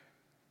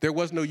there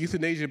was no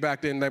euthanasia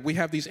back then, that we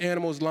have these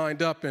animals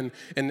lined up, and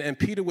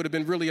Peter would have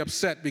been really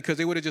upset because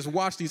they would have just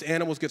watched these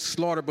animals get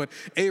slaughtered, but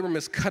Abram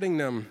is cutting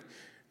them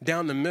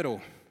down the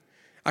middle.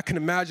 I can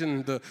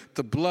imagine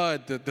the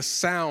blood, the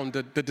sound,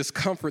 the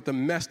discomfort, the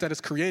mess that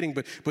it's creating,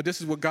 but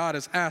this is what God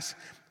has asked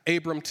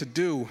Abram to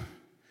do.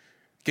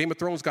 Game of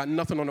Thrones got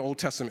nothing on the Old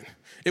Testament.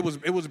 It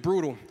was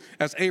brutal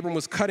as Abram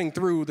was cutting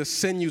through the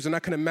sinews, and I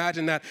can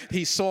imagine that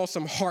he saw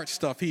some heart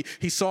stuff.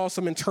 He saw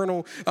some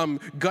internal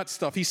gut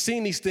stuff. He's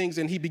seen these things,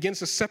 and he begins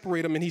to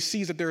separate them, and he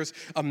sees that there's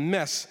a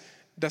mess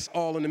that's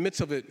all in the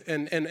midst of it.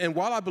 And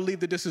while I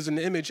believe that this is an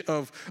image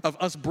of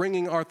us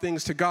bringing our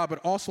things to God, but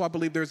also I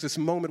believe there's this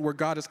moment where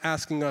God is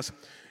asking us,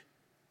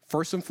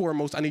 first and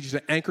foremost, I need you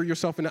to anchor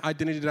yourself in the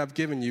identity that I've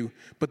given you.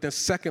 But then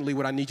secondly,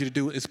 what I need you to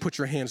do is put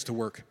your hands to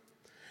work.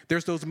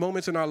 There's those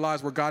moments in our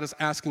lives where God is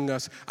asking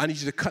us, I need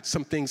you to cut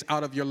some things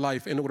out of your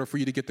life in order for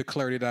you to get the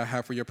clarity that I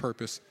have for your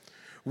purpose.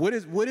 What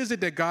is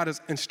it that God is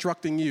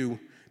instructing you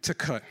to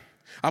cut?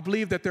 I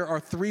believe that there are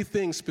 3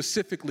 things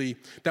specifically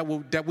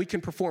that we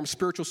can perform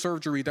spiritual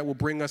surgery that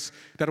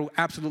will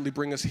absolutely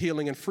bring us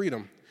healing and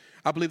freedom.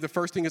 I believe the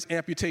first thing is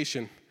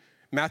amputation.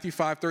 Matthew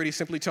 5:30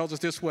 simply tells us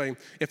this way: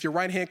 if your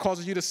right hand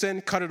causes you to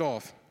sin, cut it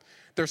off.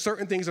 There are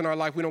certain things in our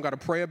life we don't got to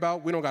pray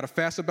about, we don't got to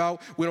fast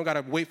about, we don't got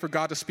to wait for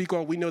God to speak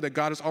on. We know that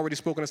God has already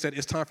spoken and said,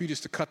 it's time for you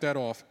just to cut that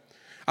off.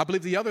 I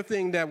believe the other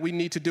thing that we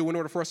need to do in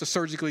order for us to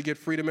surgically get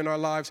freedom in our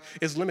lives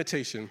is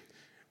limitation.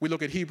 We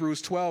look at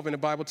Hebrews 12, and the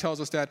Bible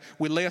tells us that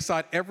we lay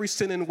aside every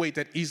sin and weight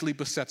that easily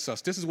besets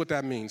us. This is what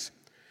that means.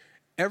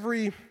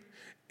 Every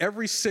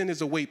sin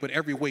is a weight, but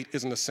every weight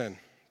isn't a sin.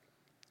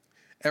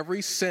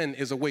 Every sin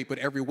is a weight, but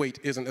every weight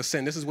isn't a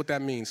sin. This is what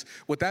that means.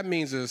 What that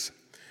means is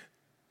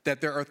that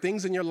there are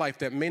things in your life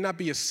that may not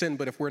be a sin,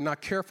 but if we're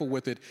not careful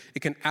with it, it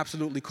can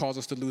absolutely cause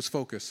us to lose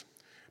focus.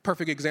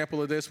 Perfect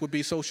example of this would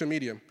be social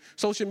media.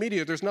 Social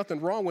media, there's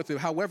nothing wrong with it.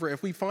 However,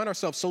 if we find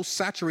ourselves so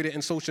saturated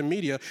in social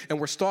media and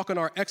we're stalking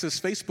our ex's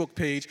Facebook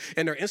page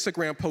and their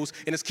Instagram posts,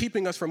 and it's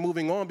keeping us from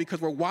moving on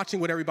because we're watching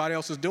what everybody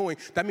else is doing,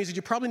 that means that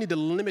you probably need to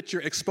limit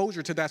your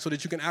exposure to that so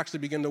that you can actually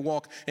begin to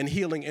walk in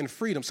healing and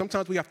freedom.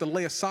 Sometimes we have to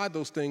lay aside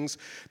those things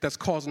that's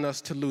causing us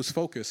to lose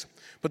focus.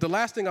 But the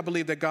last thing I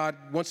believe that God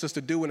wants us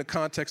to do in the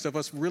context of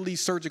us really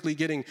surgically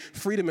getting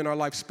freedom in our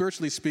life,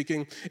 spiritually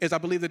speaking, is I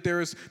believe that there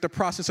is the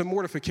process of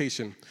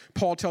mortification.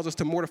 Paul tells us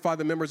to mortify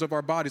the members of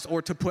our bodies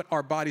or to put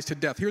our bodies to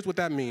death. Here's what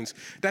that means.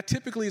 That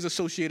typically is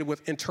associated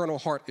with internal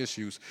heart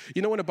issues.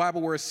 You know in the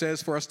Bible where it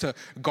says for us to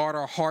guard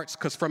our hearts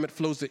because from it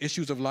flows the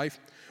issues of life?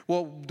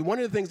 Well, one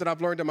of the things that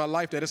I've learned in my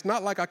life that it's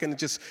not like I can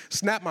just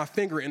snap my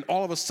finger and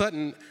all of a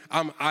sudden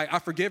I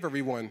forgive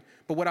everyone.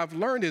 But what I've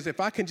learned is if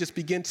I can just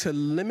begin to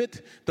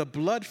limit the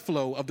blood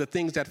flow of the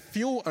things that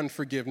fuel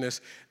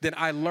unforgiveness, then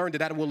I learned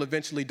that will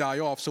eventually die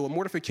off. So what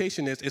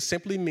mortification is, it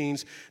simply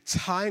means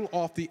tying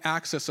off the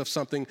access of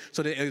something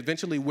so that it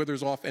eventually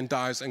withers off and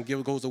dies and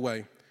goes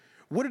away.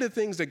 What are the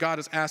things that God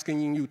is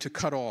asking you to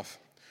cut off?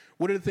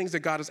 What are the things that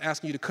God is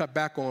asking you to cut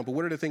back on, but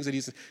what are the things that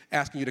he's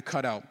asking you to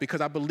cut out?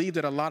 Because I believe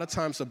that a lot of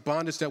times the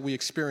bondage that we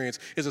experience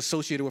is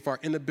associated with our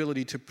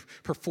inability to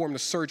perform the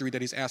surgery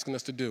that he's asking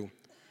us to do.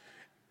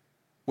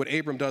 What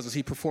Abram does is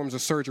he performs a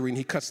surgery and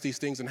he cuts these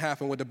things in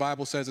half. And what the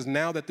Bible says is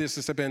now that this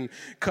has been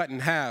cut in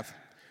half,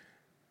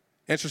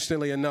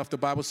 interestingly enough, the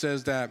Bible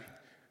says that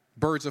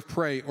birds of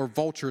prey or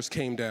vultures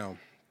came down.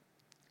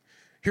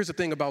 Here's the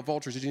thing about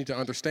vultures that you need to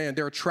understand.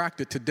 They're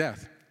attracted to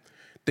death.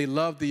 They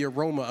love the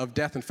aroma of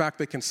death. In fact,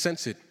 they can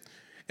sense it.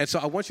 And so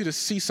I want you to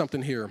see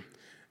something here.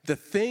 The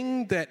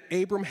thing that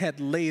Abram had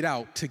laid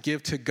out to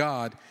give to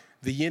God,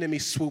 the enemy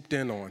swooped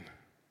in on.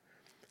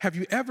 Have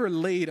you ever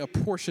laid a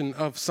portion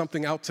of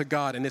something out to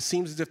God and it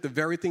seems as if the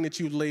very thing that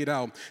you laid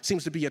out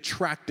seems to be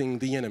attracting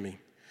the enemy?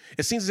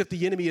 It seems as if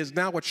the enemy is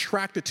now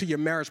attracted to your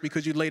marriage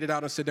because you laid it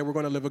out and said that we're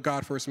going to live a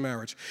God-first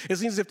marriage. It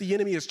seems as if the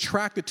enemy is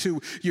attracted to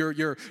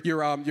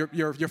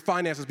your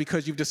finances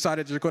because you've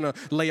decided you're going to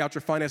lay out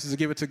your finances and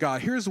give it to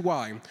God. Here's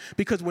why.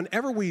 Because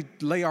whenever we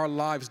lay our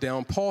lives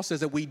down, Paul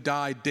says that we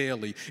die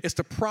daily. It's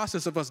the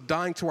process of us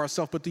dying to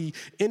ourselves, but the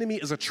enemy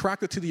is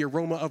attracted to the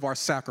aroma of our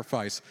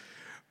sacrifice.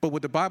 But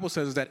what the Bible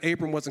says is that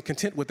Abram wasn't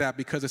content with that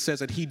because it says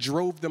that he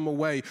drove them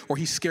away or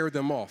he scared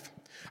them off.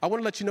 I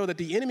want to let you know that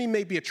the enemy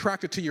may be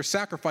attracted to your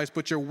sacrifice,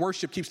 but your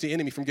worship keeps the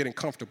enemy from getting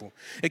comfortable.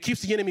 It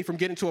keeps the enemy from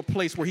getting to a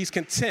place where he's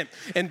content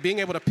and being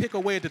able to pick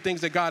away at the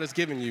things that God has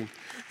given you.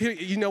 Here,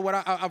 you know what?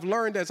 I've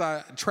learned as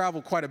I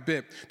travel quite a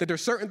bit that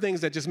there's certain things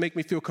that just make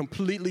me feel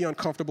completely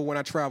uncomfortable when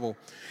I travel.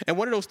 And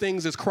one of those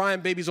things is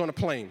crying babies on a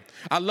plane.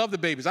 I love the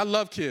babies. I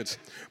love kids.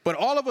 But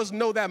all of us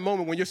know that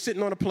moment when you're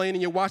sitting on a plane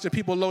and you're watching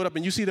people load up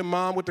and you see the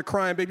mom with the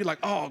crying baby, like,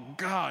 oh,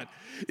 God,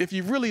 if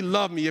you really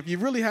love me, if you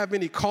really have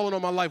any calling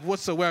on my life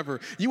whatsoever,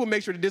 you will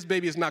make sure that this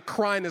baby is not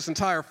crying this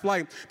entire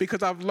flight,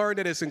 because I've learned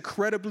that it's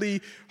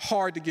incredibly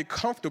hard to get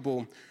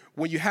comfortable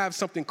when you have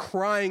something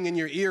crying in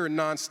your ear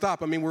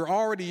nonstop. I mean, we're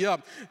already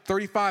up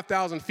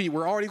 35,000 feet.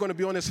 We're already going to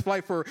be on this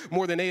flight for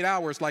more than 8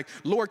 hours. Like,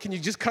 Lord, can you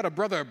just cut a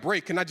brother a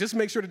break? Can I just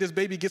make sure that this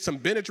baby gets some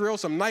Benadryl,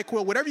 some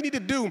NyQuil, whatever you need to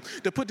do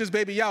to put this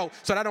baby out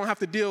so that I don't have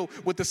to deal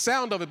with the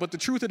sound of it. But the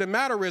truth of the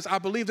matter is, I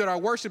believe that our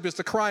worship is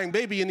the crying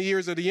baby in the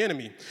ears of the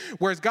enemy.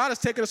 Whereas God has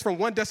taken us from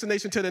one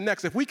destination to the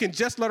next. If we can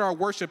just let our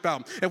worship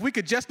out, if we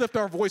could just lift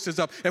our voices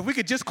up, if we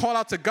could just call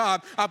out to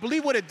God, I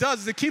believe what it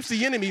does is it keeps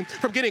the enemy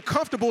from getting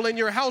comfortable in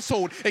your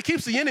household. It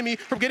keeps the enemy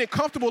from getting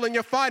comfortable in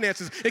your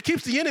finances. It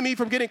keeps the enemy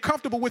from getting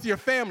comfortable with your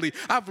family.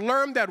 I've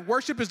learned that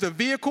worship is the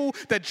vehicle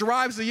that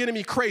drives the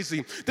enemy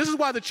crazy. This is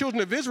why the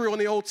children of Israel in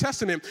the Old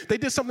Testament, they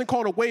did something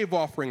called a wave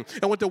offering.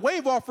 And what the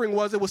wave offering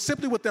was, it was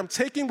simply with them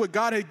taking what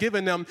God had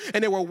given them,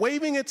 and they were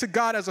waving it to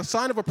God as a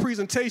sign of a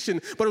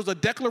presentation, but it was a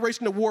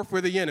declaration of war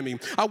for the enemy.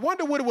 I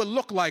wonder what it would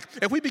look like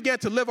if we began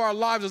to live our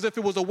lives as if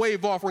it was a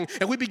wave offering,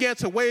 and we began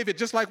to wave it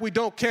just like we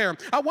don't care.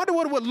 I wonder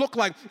what it would look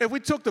like if we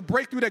took the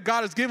breakthrough that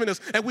God has given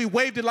us and we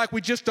waved it like we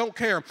just don't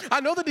care.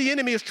 I know that the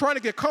enemy is trying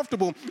to get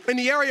comfortable in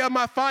the area of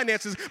my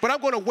finances, but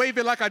I'm going to wave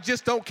it like I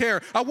just don't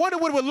care. I wonder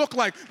what it would look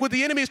like when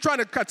the enemy is trying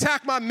to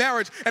attack my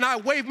marriage and I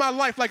wave my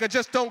life like I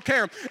just don't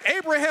care.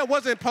 Abraham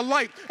wasn't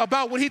polite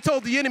about when he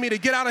told the enemy to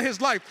get out of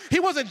his life. He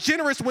wasn't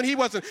generous when he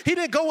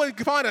didn't go and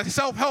find a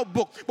self-help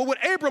book. But what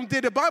Abram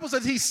did, the Bible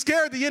says he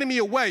scared the enemy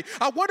away.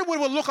 I wonder what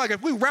it would look like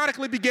if we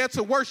radically began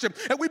to worship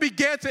and we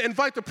began to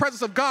invite the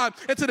presence of God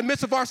into the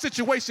midst of our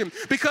situation.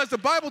 Because the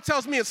Bible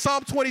tells me in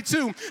Psalm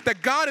 22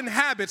 that God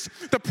inhabits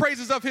the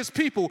praises of his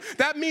people.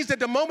 That means that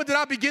the moment that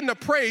I begin to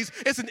praise,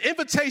 it's an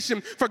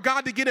invitation for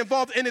God to get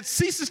involved, and it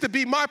ceases to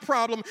be my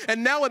problem,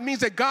 and now it means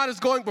that God is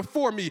going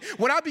before me.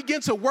 When I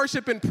begin to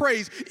worship and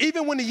praise,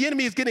 even when the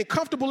enemy is getting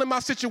comfortable in my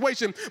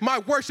situation, my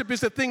worship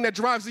is the thing that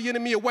drives the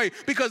enemy away,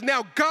 because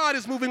now God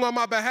is moving on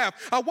my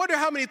behalf. I wonder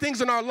how many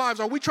things in our lives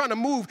are we trying to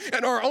move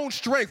in our own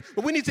strength,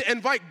 but we need to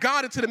invite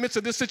God into the midst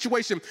of this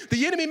situation.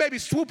 The enemy may be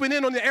swooping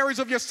in on the areas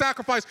of your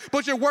sacrifice,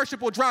 but your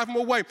worship will drive him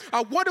away.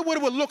 I wonder what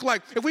it would look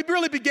like if we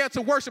really began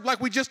to worship like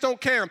we just don't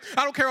care.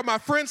 I don't care what my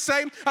friends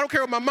say. I don't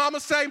care what my mama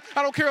say.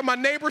 I don't care what my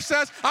neighbor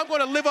says. I'm going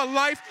to live a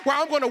life where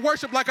I'm going to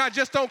worship like I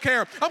just don't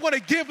care. I'm going to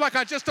give like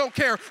I just don't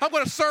care. I'm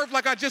going to serve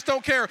like I just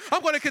don't care.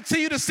 I'm going to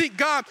continue to seek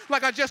God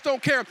like I just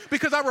don't care,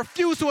 because I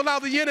refuse to allow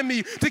the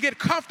enemy to get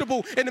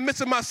comfortable in the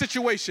midst of my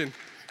situation.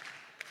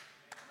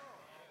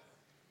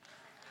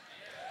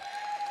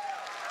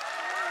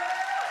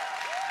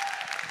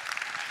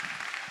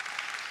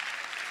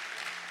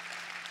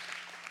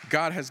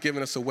 God has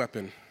given us a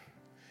weapon,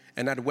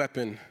 and that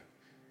weapon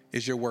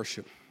is your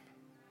worship.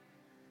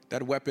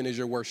 That weapon is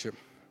your worship.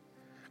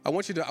 I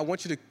want you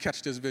to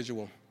catch this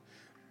visual.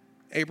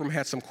 Abram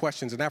had some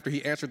questions, and after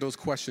he answered those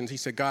questions, he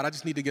said, God, I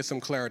just need to get some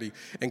clarity.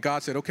 And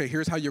God said, okay,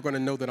 here's how you're going to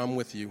know that I'm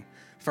with you.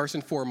 First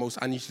and foremost,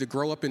 I need you to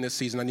grow up in this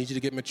season. I need you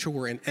to get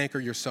mature and anchor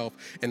yourself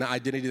in the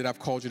identity that I've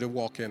called you to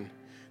walk in.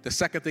 The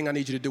second thing I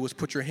need you to do is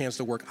put your hands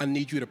to work. I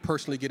need you to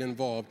personally get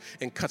involved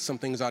and cut some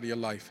things out of your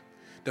life.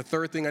 The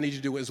third thing I need you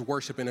to do is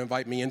worship and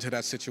invite me into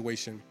that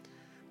situation.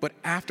 But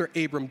after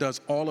Abram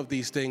does all of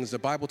these things, the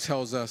Bible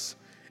tells us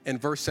in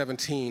verse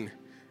 17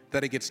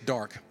 that it gets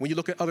dark. When you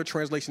look at other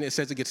translations, it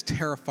says it gets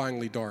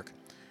terrifyingly dark.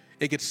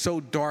 It gets so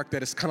dark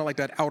that it's kind of like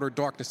that outer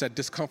darkness, that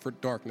discomfort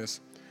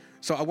darkness.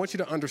 So I want you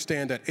to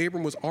understand that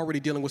Abram was already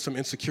dealing with some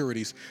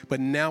insecurities,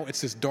 but now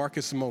it's his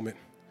darkest moment.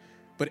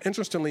 But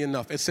interestingly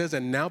enough, it says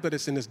that now that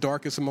it's in his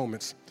darkest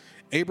moments,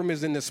 Abram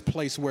is in this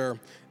place where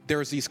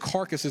there's these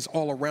carcasses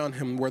all around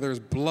him, where there's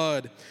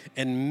blood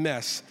and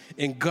mess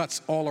and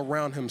guts all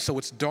around him. So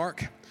it's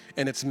dark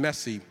and it's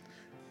messy,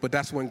 but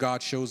that's when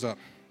God shows up.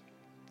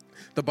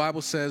 The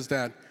Bible says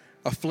that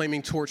a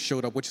flaming torch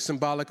showed up, which is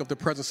symbolic of the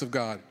presence of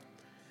God.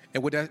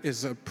 And what that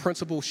is a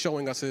principle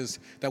showing us is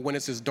that when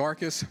it's its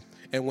darkest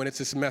and when it's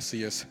its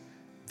messiest,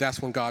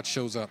 that's when God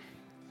shows up.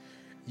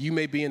 You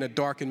may be in a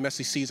dark and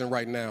messy season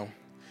right now,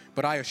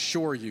 but I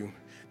assure you,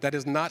 that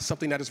is not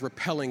something that is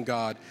repelling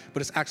God,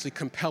 but it's actually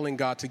compelling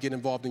God to get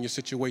involved in your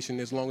situation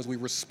as long as we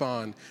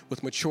respond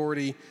with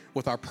maturity,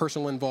 with our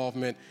personal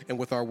involvement, and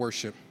with our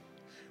worship.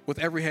 With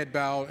every head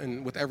bowed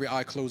and with every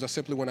eye closed, I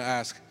simply want to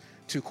ask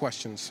 2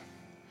 questions.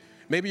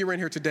 Maybe you're in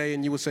here today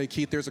and you would say,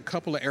 Keith, there's a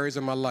couple of areas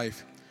in my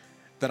life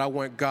that I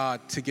want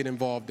God to get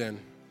involved in.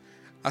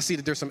 I see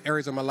that there's some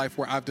areas of my life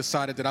where I've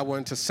decided that I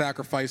wanted to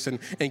sacrifice and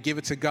give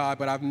it to God,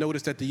 but I've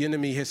noticed that the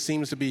enemy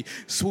seems to be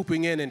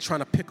swooping in and trying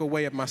to pick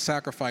away at my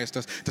sacrifice.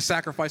 The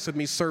sacrifice of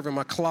me serving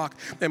my clock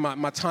and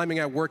my timing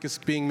at work is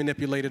being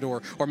manipulated,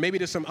 or maybe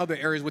there's some other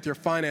areas with your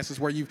finances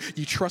where you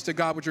trusted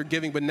God with your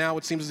giving, but now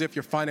it seems as if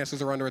your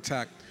finances are under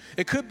attack.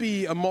 It could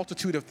be a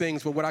multitude of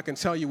things, but what I can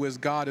tell you is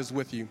God is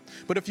with you.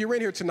 But if you're in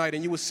here tonight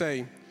and you would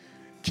say,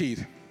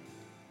 Keith,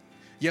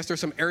 yes, there's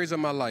some areas of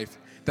my life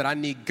that I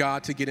need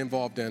God to get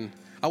involved in,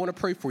 I want to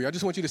pray for you. I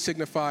just want you to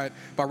signify it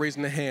by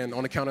raising the hand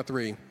on the count of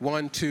 3.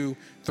 1, 2,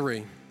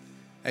 3.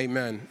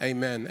 Amen,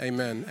 amen,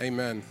 amen,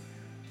 amen.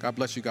 God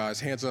bless you guys.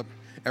 Hands up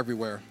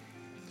everywhere.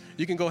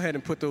 You can go ahead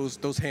and put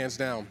those hands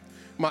down.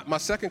 My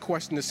second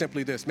question is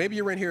simply this. Maybe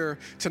you're in here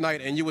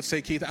tonight and you would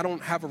say, Keith, I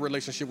don't have a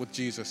relationship with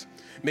Jesus.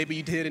 Maybe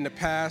you did in the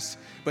past,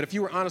 but if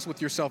you were honest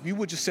with yourself, you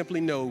would just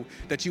simply know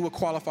that you would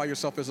qualify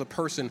yourself as a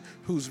person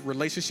whose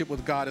relationship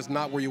with God is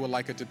not where you would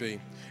like it to be.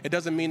 It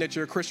doesn't mean that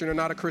you're a Christian or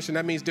not a Christian.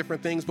 That means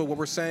different things, but what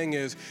we're saying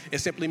is it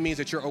simply means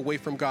that you're away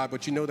from God,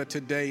 but you know that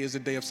today is a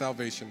day of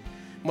salvation.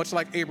 Much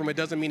like Abram, it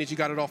doesn't mean that you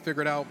got it all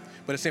figured out,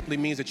 but it simply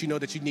means that you know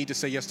that you need to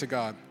say yes to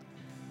God.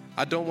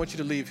 I don't want you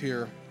to leave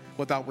here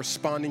without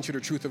responding to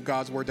the truth of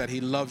God's word, that he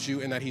loves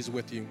you and that he's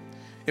with you.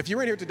 If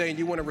you're in here today and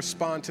you want to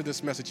respond to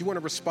this message, you want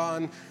to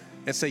respond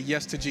and say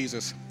yes to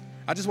Jesus,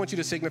 I just want you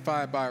to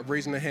signify it by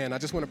raising a hand. I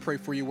just want to pray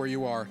for you where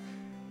you are.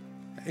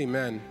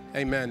 Amen,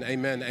 amen,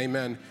 amen,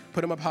 amen.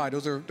 Put them up high.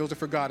 Those are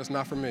for God. It's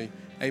not for me.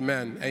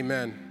 Amen,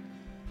 amen,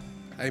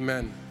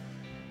 amen.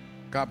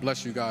 God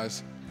bless you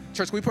guys.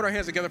 Church, can we put our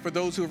hands together for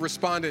those who have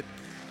responded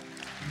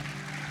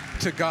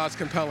to God's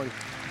compelling?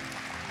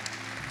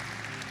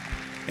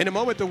 In a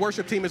moment, the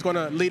worship team is going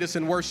to lead us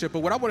in worship. But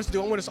what I want us to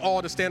do, I want us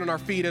all to stand on our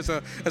feet as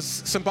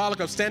symbolic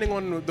of standing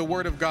on the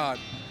Word of God.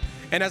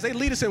 And as they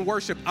lead us in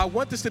worship, I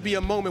want this to be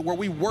a moment where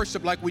we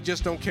worship like we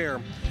just don't care.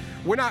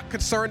 We're not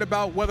concerned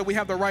about whether we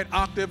have the right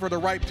octave or the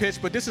right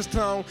pitch, but this is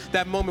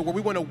that moment where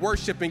we want to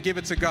worship and give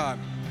it to God.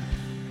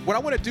 What I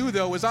want to do,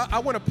 though, is I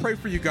want to pray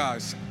for you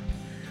guys.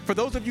 For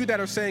those of you that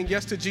are saying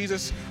yes to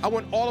Jesus, I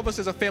want all of us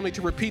as a family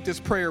to repeat this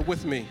prayer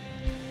with me.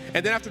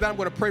 And then after that, I'm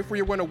going to pray for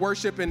you. We're going to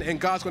worship, and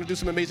God's going to do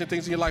some amazing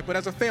things in your life. But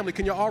as a family,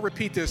 can you all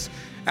repeat this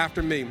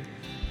after me?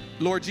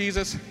 Lord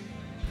Jesus,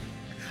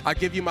 I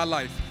give you my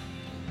life.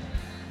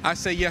 I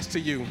say yes to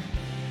you.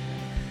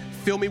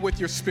 Fill me with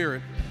your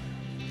spirit.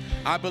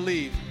 I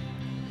believe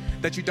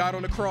that you died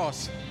on the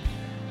cross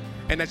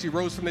and that you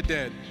rose from the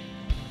dead.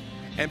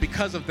 And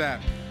because of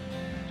that,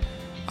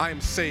 I am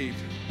saved.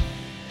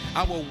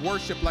 I will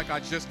worship like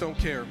I just don't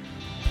care.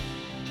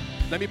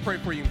 Let me pray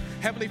for you.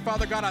 Heavenly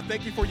Father, God, I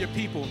thank you for your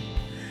people.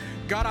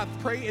 God, I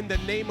pray in the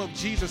name of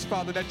Jesus,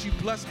 Father, that you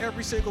bless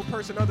every single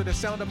person under the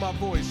sound of my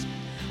voice,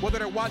 whether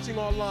they're watching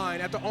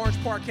online at the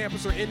Orange Park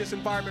campus or in this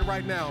environment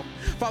right now.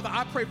 Father,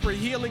 I pray for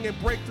healing and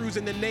breakthroughs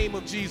in the name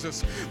of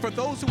Jesus. For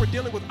those who are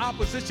dealing with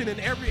opposition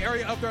in every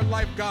area of their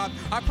life, God,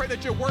 I pray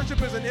that your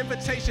worship is an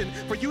invitation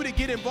for you to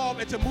get involved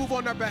and to move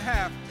on their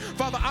behalf.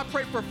 Father, I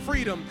pray for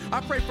freedom.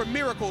 I pray for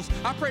miracles.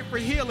 I pray for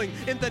healing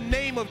in the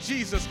name of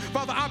Jesus.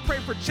 Father, I pray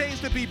for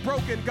chains to be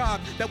broken, God,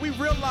 that we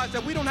realize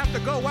that we don't have to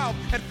go out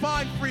and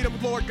find freedom,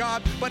 Lord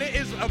God, but it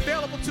is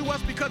available to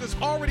us because it's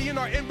already in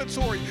our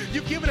inventory.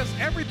 You've given us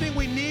everything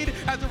we need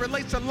as it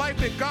relates to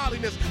life and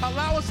godliness.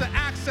 Allow us to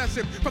access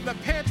it from the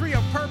pantry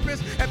of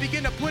purpose and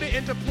begin to put it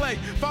into play.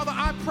 Father,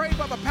 I pray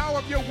by the power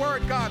of your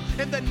word, God,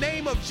 in the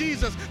name of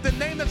Jesus, the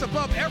name that's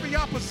above every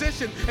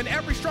opposition and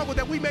every struggle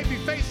that we may be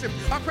facing.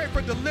 I pray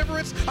for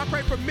deliverance. I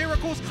pray for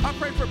miracles. I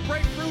pray for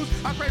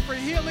breakthroughs. I pray for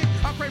healing.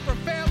 I pray for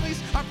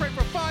families. I pray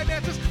for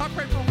finances. I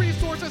pray for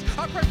resources.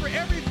 I pray for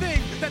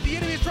everything that the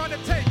enemy is trying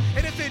to take.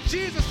 And it's in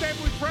Jesus' name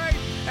we pray.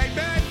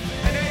 Amen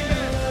and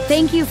amen.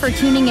 Thank you for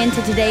tuning in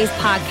to today's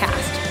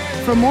podcast.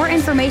 For more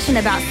information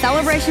about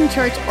Celebration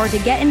Church or to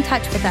get in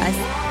touch with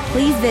us,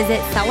 please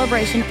visit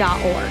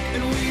celebration.org.